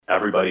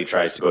everybody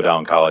tries to go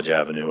down College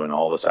Avenue and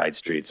all the side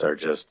streets are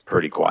just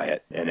pretty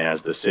quiet. And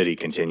as the city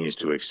continues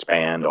to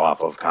expand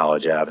off of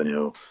College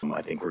Avenue,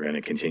 I think we're going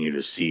to continue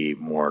to see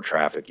more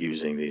traffic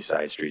using these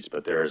side streets,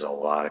 but there is a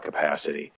lot of capacity